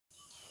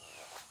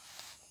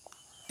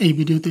এই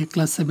ভিডিওতে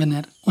ক্লাস 7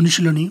 এর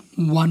অনুশীলনী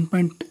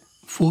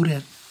 1.4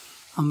 এর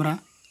আমরা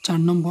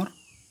 4 নম্বর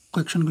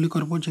কোয়েশ্চনগুলি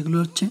করব, যেগুলো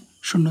হচ্ছে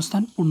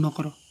শূন্যস্থান পূর্ণ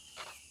করো।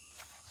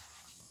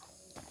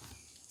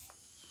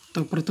 তো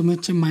প্রথমে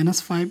হচ্ছে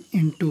 -5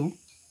 ইন্টু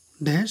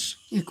ড্যাশ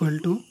ইকুয়াল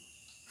টু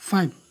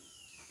 5।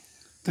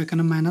 তো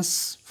এখানে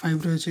 -5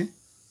 রয়েছে,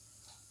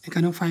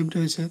 এখানেও 5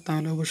 রয়েছে,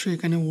 তাহলে অবশ্যই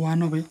এখানে 1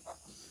 হবে।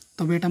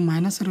 তবে এটা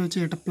মাইনাসে রয়েছে,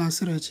 এটা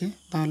প্লাসে রয়েছে,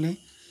 তাহলে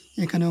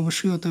এখানে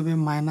অবশ্যই হতে হবে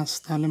মাইনাস,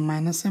 তাহলে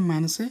মাইনাসে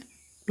মাইনাসে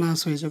প্লাস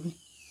হয়ে যাবে।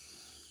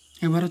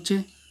 এবার হচ্ছে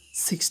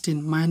 16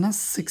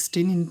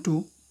 -16 ইন্টু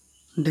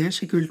ড্যাশ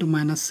ইকুয়াল টু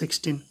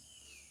 -16।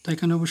 তো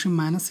এখানে অবশ্যই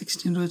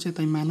 -16 রয়েছে,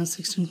 তাই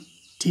 -16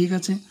 ঠিক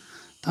আছে,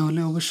 তাহলে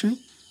অবশ্যই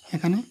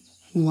এখানে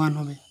 1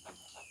 হবে।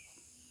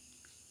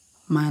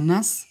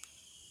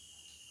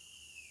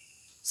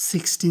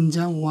 -16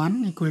 যা 1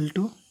 ইকুয়াল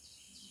টু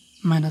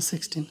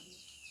 -16।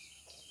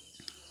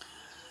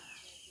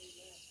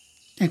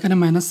 এখানে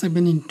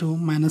 -7 ইন্টু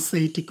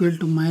 -8 ইকুয়াল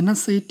টু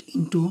 -8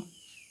 ইন্টু,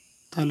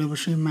 তাহলে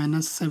অবশ্যই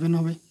 -7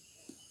 হবে।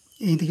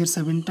 এই দিকের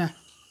 7টা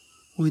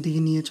ওই দিকে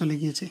নিয়ে চলে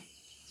গিয়েছে।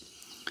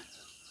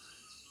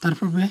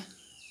 তারপরে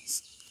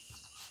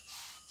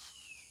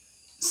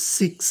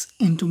 6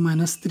 ইন্টু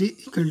 -3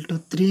 ইকুয়াল টু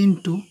 3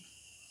 ইন্টু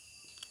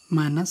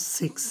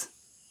 -6।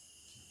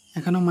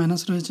 এখানেও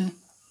মাইনাস রয়েছে,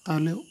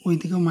 তাহলে ওই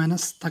দিকেও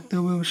মাইনাস থাকতে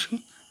হবে অবশ্যই,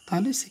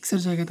 তাহলে 6-এর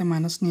জায়গাতে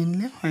মাইনাস নিয়ে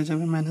নিলে হয়ে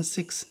যাবে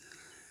 -6।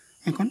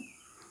 এখন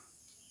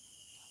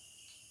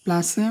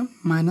প্লাসে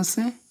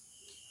মাইনাসে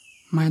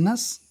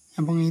মাইনাস,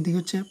 এবং এই দিকে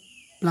হচ্ছে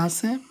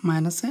প্লাসে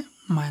মাইনাসে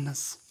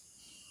মাইনাস।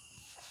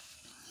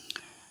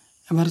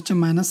 এবার হচ্ছে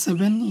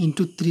 -7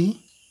 ইন্টু 3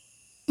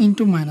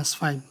 ইন্টু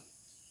 -5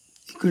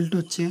 ইকুয়াল টু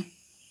হচ্ছে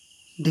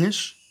ড্যাশ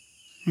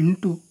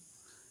ইন্টু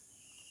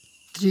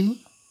 3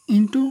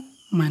 ইন্টু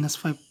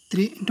 -5।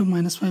 3 ইন্টু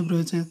 -5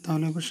 রয়েছে,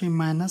 তাহলে অবশ্যই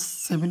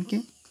 -7কে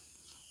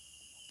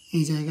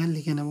এই জায়গায়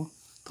লিখে নেব।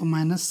 তো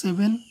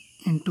 -7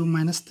 ইন্টু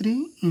 -3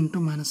 ইন্টু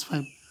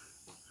 -5,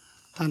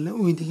 তাহলে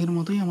ওই দিকের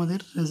মতোই আমাদের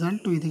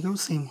রেজাল্ট ওই দিকেও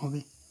সেম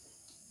হবে।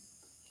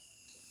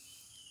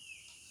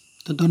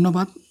 তো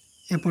ধন্যবাদ,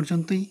 এ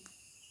পর্যন্তই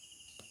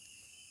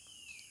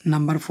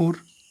নাম্বার 4।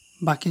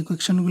 বাকি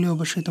কোয়েশ্চনগুলি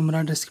অবশ্যই তোমরা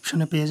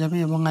ডেসক্রিপশনে পেয়ে যাবে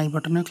এবং আই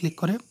বাটনে ক্লিক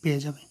করে পেয়ে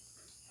যাবে।